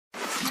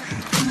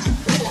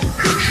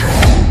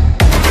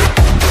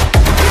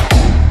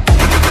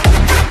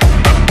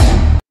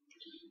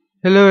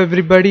Hello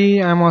everybody,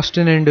 I'm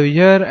AustinEndO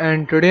here,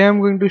 and today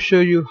I'm going to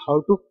show you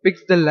how to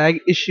fix the lag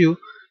issue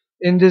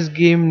in this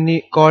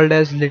game called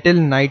as Little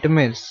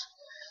Nightmares.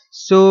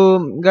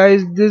 So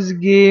guys, this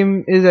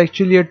game is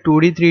actually a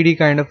 2D 3D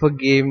kind of a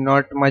game,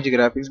 not much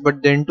graphics,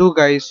 but then too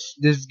guys,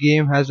 this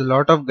game has a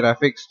lot of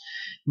graphics.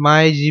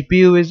 My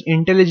GPU is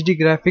Intel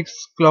HD graphics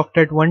clocked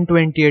at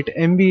 128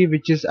 MB,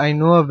 which is, I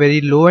know, a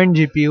very low end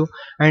GPU,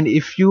 and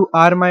if you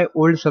are my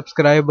old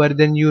subscriber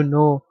then you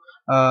know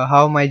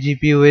how my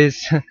GPU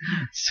is.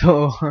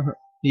 So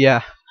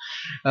yeah,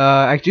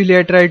 actually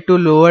I tried to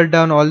lower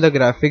down all the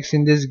graphics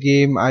in this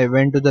game. I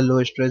went to the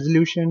lowest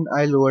resolution,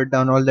 I lowered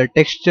down all the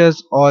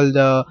textures, all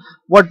the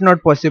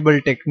whatnot possible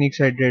techniques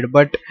I did,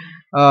 but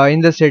in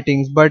the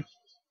settings, but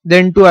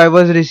then too I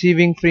was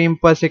receiving frame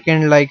per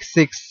second like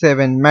 6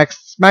 7,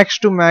 max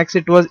to max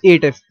it was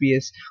 8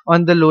 fps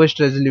on the lowest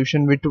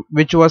resolution,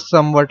 which was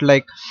somewhat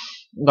like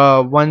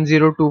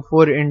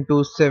 1024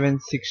 into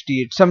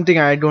 768 something.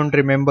 I don't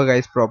remember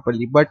guys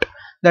properly, but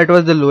that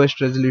was the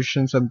lowest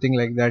resolution, something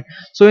like that.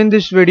 So in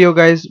this video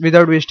guys,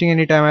 without wasting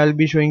any time, I'll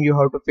be showing you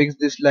how to fix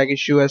this lag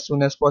issue as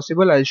soon as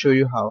possible. I'll show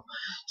you how.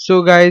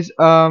 So guys,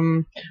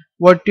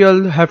 what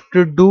you'll have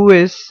to do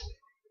is,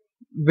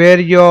 where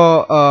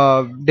your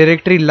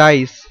directory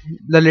lies,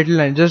 the little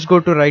line, just go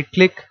to right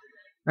click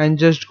and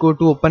just go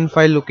to open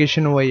file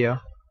location over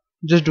here.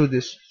 Just do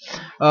this.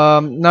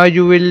 Now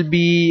you will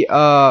be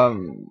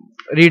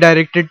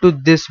redirected to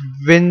this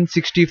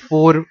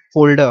win64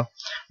 folder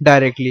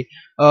directly.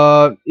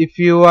 If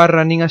you are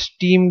running a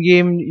Steam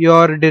game,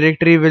 your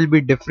directory will be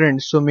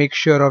different, so make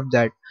sure of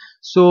that.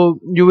 So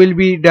you will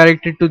be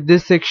directed to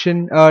this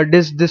section,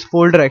 this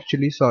folder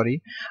actually,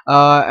 sorry.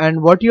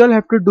 And what you all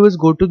have to do is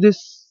go to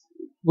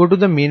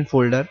the main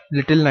folder,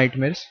 Little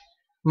Nightmares.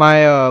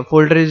 My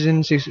folder is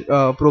in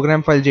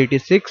program files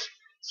 86,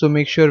 so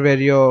make sure where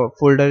your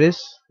folder is.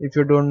 If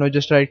you don't know,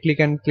 just right click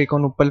and click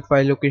on open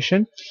file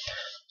location,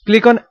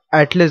 click on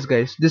Atlas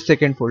guys, this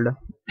second folder.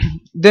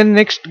 Then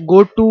next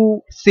go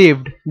to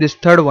saved, this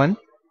third one,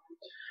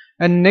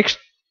 and next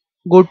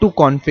go to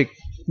config,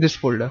 this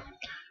folder.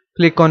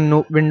 Click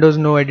on Windows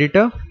no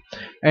editor,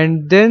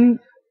 and then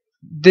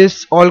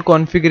this all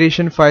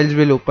configuration files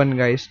will open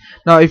guys.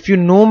 Now if you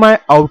know my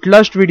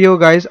Outlast video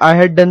guys, I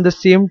had done the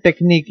same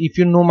technique. If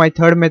you know my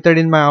third method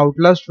in my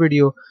Outlast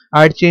video,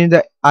 I had changed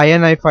the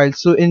ini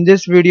files. So in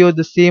this video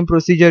the same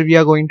procedure we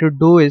are going to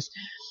do is,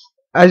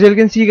 as you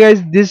can see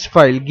guys, this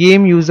file,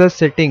 game user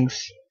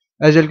settings,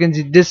 as you can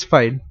see this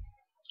file.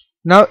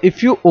 Now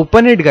if you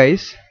open it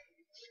guys,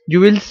 you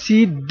will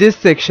see this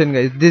section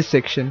guys, this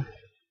section,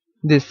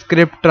 this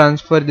script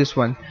transfer, this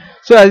one.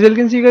 So as you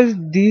can see guys,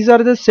 these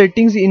are the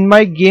settings in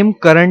my game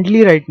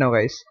currently right now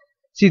guys.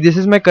 See, this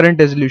is my current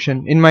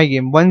resolution in my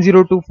game,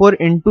 1024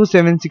 into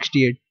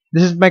 768.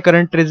 This is my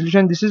current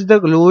resolution. This is the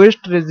lowest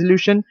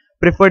resolution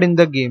preferred in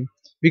the game.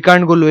 We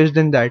can't go lowest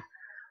than that.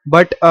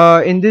 But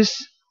in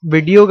this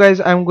video guys,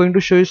 I'm going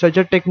to show you such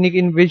a technique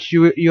in which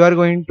you are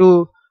going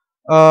to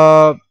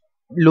uh,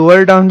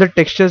 lower down the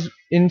textures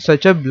in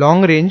such a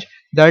long range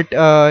that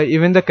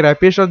even the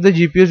crappiest of the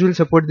GPUs will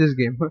support this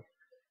game.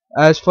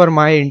 As for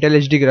my Intel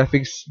HD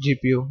graphics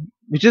GPU,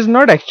 which is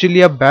not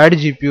actually a bad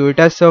GPU, it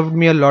has served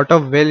me a lot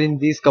of well in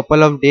these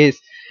couple of days,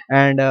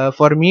 and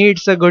for me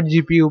it's a good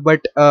GPU.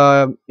 But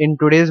in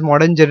today's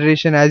modern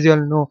generation, as you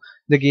all know,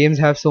 the games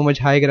have so much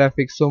high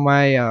graphics, so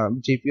my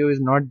GPU is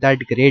not that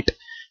great,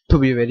 to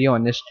be very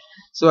honest.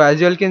 So as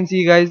you all can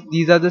see guys,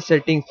 these are the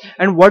settings,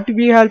 and what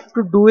we have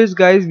to do is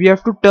guys, we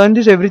have to turn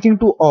this everything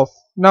to off.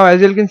 Now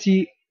as you all can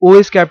see, O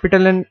is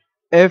capital and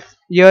F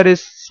here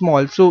is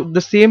small, so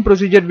the same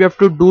procedure we have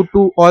to do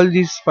to all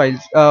these files,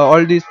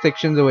 all these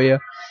sections over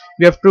here.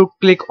 We have to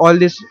click all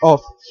this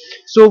off.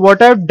 So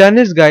what I have done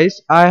is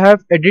guys, I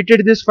have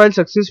edited this file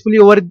successfully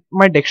over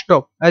my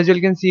desktop. As you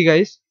can see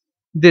guys,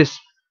 this,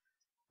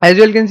 as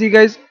you can see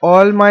guys,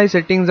 all my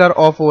settings are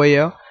off over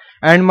here,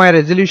 and my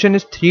resolution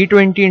is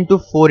 320 into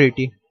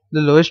 480,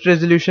 the lowest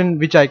resolution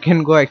which I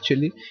can go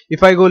actually.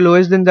 If I go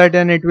lowest than that,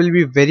 then it will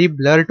be very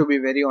blur, to be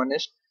very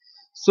honest.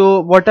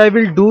 So what I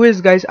will do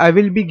is guys, I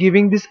will be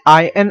giving this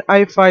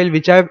ini file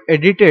which I have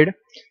edited,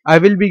 I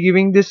will be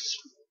giving this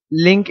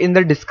link in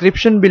the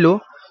description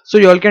below, so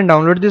you all can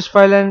download this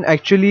file and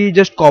actually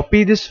just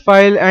copy this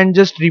file and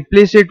just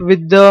replace it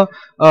with the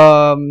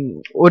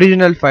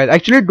original file.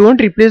 Actually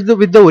don't replace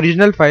with the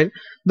original file,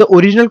 the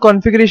original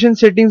configuration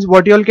settings.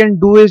 What you all can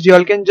do is, you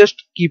all can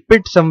just keep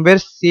it somewhere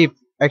safe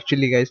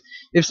actually guys.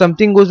 If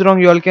something goes wrong,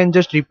 you all can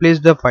just replace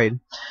the file.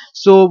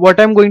 So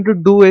what I'm going to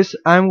do is,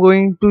 I'm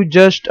going to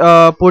just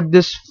put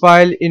this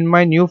file in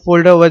my new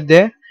folder over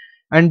there,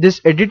 and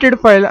this edited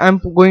file I'm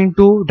going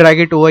to drag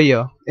it over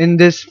here in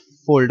this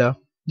folder.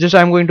 Just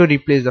I'm going to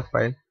replace the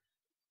file.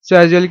 So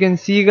as you all can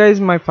see guys,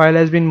 my file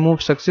has been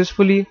moved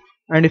successfully,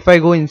 and if I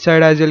go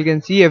inside, as you all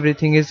can see,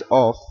 everything is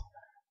off.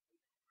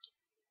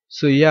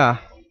 So yeah.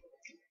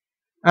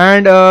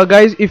 And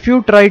guys, if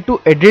you try to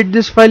edit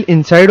this file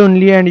inside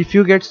only, and if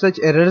you get such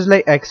errors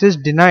like access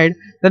denied,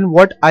 then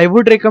what I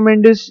would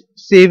recommend is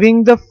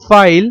saving the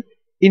file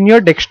in your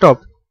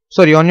desktop.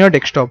 sorry, on your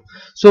desktop.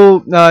 So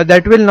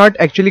that will not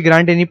actually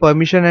grant any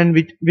permission, and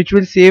which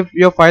will save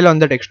your file on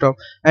the desktop,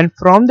 and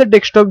from the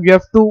desktop you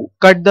have to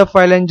cut the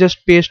file and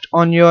just paste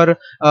on your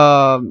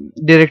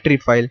directory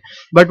file.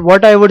 But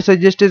what I would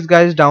suggest is,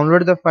 guys,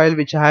 download the file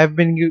which I have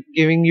been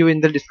giving you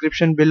in the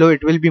description below.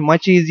 It will be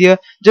much easier.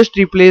 Just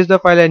replace the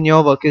file and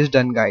your work is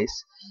done, guys.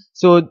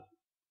 So,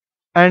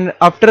 and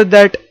after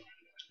that,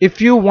 if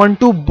you want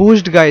to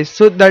boost, guys,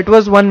 so that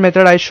was one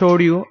method I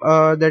showed you,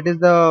 that is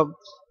the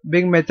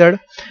big method.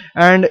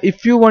 And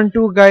if you want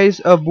to, guys,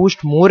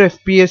 boost more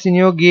FPS in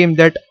your game,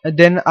 that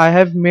then I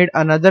have made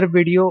another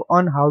video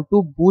on how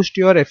to boost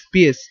your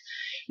FPS.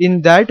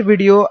 In that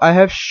video I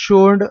have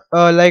showed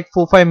like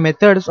 4-5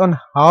 methods on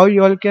how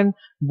you all can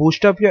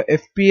boost up your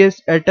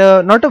FPS at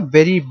a not a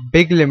very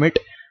big limit,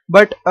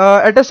 but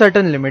at a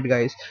certain limit,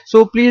 guys.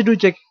 So please do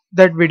check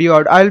that video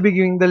out. I'll be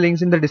giving the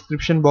links in the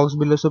description box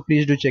below, so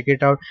please do check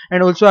it out.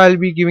 And also I'll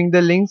be giving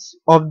the links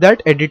of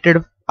that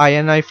edited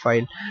ini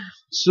file.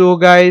 So,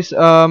 guys,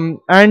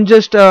 and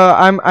just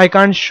I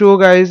can't show,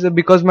 guys,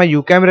 because my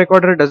UCam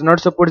recorder does not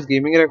support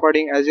gaming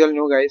recording, as you all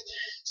know, guys.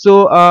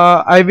 So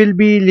I will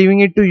be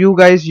leaving it to you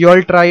guys. You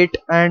all try it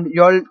and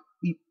you all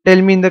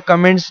tell me in the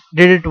comments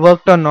did it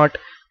worked or not,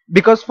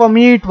 because for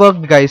me it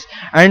worked, guys.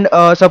 And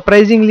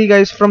surprisingly,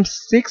 guys, from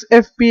 6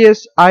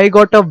 fps I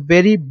got a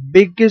very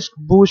biggest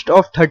boost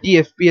of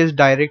 30 fps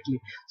directly,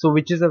 so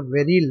which is a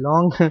very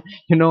long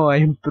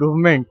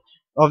improvement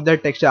of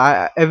that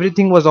texture.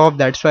 Everything was off,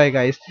 that's why,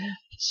 guys.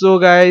 So,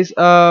 guys,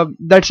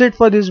 that's it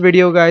for this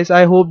video, guys.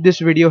 I hope this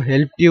video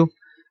helped you.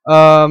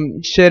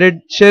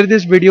 Share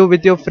this video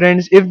with your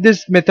friends. If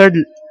this method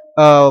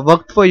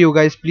worked for you,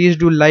 guys, please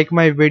do like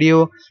my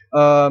video.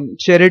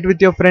 Share it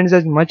with your friends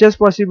as much as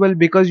possible,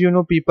 because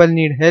people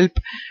need help.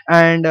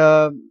 And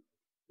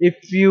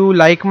if you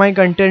like my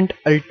content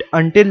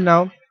until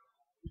now,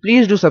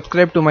 please do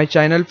subscribe to my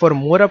channel for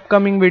more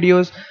upcoming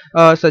videos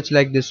such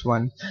like this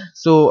one.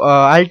 So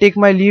I'll take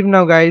my leave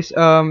now, guys.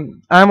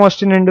 I'm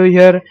AustinEndO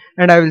here,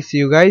 and I will see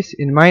you guys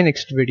in my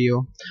next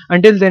video.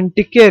 Until then,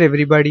 take care,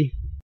 everybody.